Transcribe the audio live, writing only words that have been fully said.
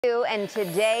And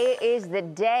today is the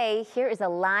day. Here is a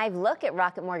live look at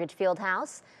Rocket Mortgage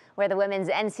Fieldhouse, where the women's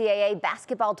NCAA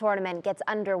basketball tournament gets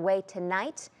underway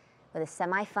tonight with the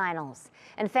semifinals.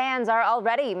 And fans are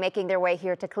already making their way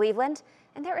here to Cleveland,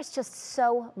 and there is just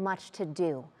so much to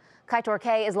do.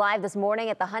 Kai is live this morning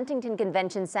at the Huntington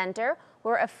Convention Center,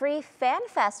 where a free fan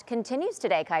fest continues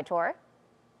today. Kaitor.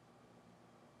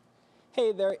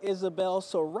 Hey there, Isabel.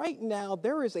 So right now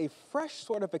there is a fresh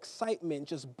sort of excitement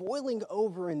just boiling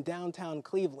over in downtown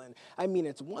Cleveland. I mean,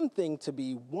 it's one thing to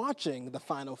be watching the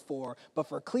Final Four, but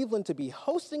for Cleveland to be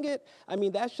hosting it, I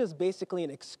mean, that's just basically an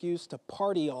excuse to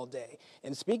party all day.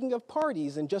 And speaking of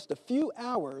parties, in just a few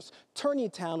hours,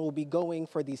 Tourneytown will be going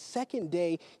for the second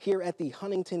day here at the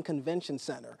Huntington Convention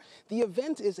Center. The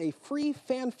event is a free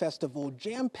fan festival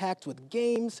jam-packed with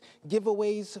games,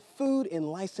 giveaways, food, and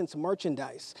licensed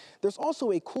merchandise. There's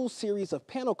also a cool series of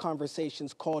panel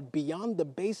conversations called Beyond the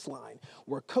Baseline,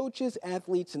 where coaches,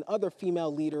 athletes, and other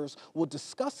female leaders will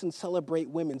discuss and celebrate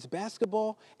women's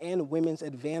basketball and women's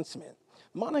advancement.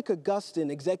 Monica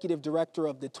Gustin, executive director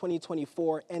of the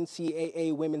 2024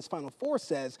 NCAA Women's Final Four,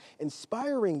 says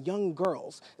inspiring young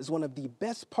girls is one of the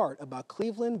best part about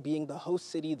Cleveland being the host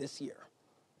city this year.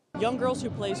 Young girls who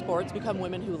play sports become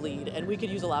women who lead, and we could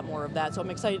use a lot more of that, so I'm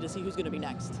excited to see who's going to be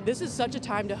next. This is such a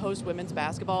time to host women's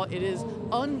basketball. It is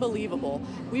unbelievable.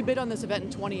 We bid on this event in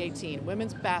 2018.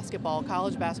 Women's basketball,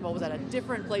 college basketball was at a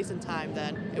different place in time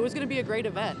then. It was going to be a great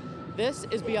event. This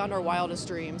is beyond our wildest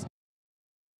dreams.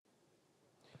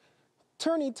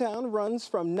 Tourneytown runs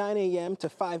from 9 a.m. to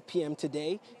 5 p.m.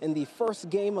 today, and the first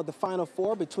game of the Final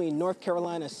Four between North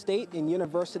Carolina State and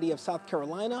University of South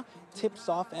Carolina tips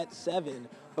off at 7.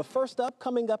 But first up,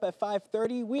 coming up at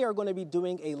 5:30, we are going to be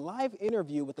doing a live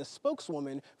interview with a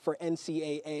spokeswoman for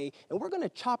NCAA, and we're going to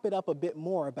chop it up a bit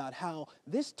more about how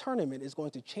this tournament is going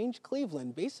to change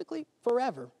Cleveland basically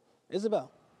forever.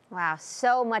 Isabel. Wow,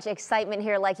 so much excitement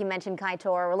here, like you mentioned,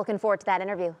 Kaitor. We're looking forward to that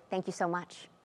interview. Thank you so much.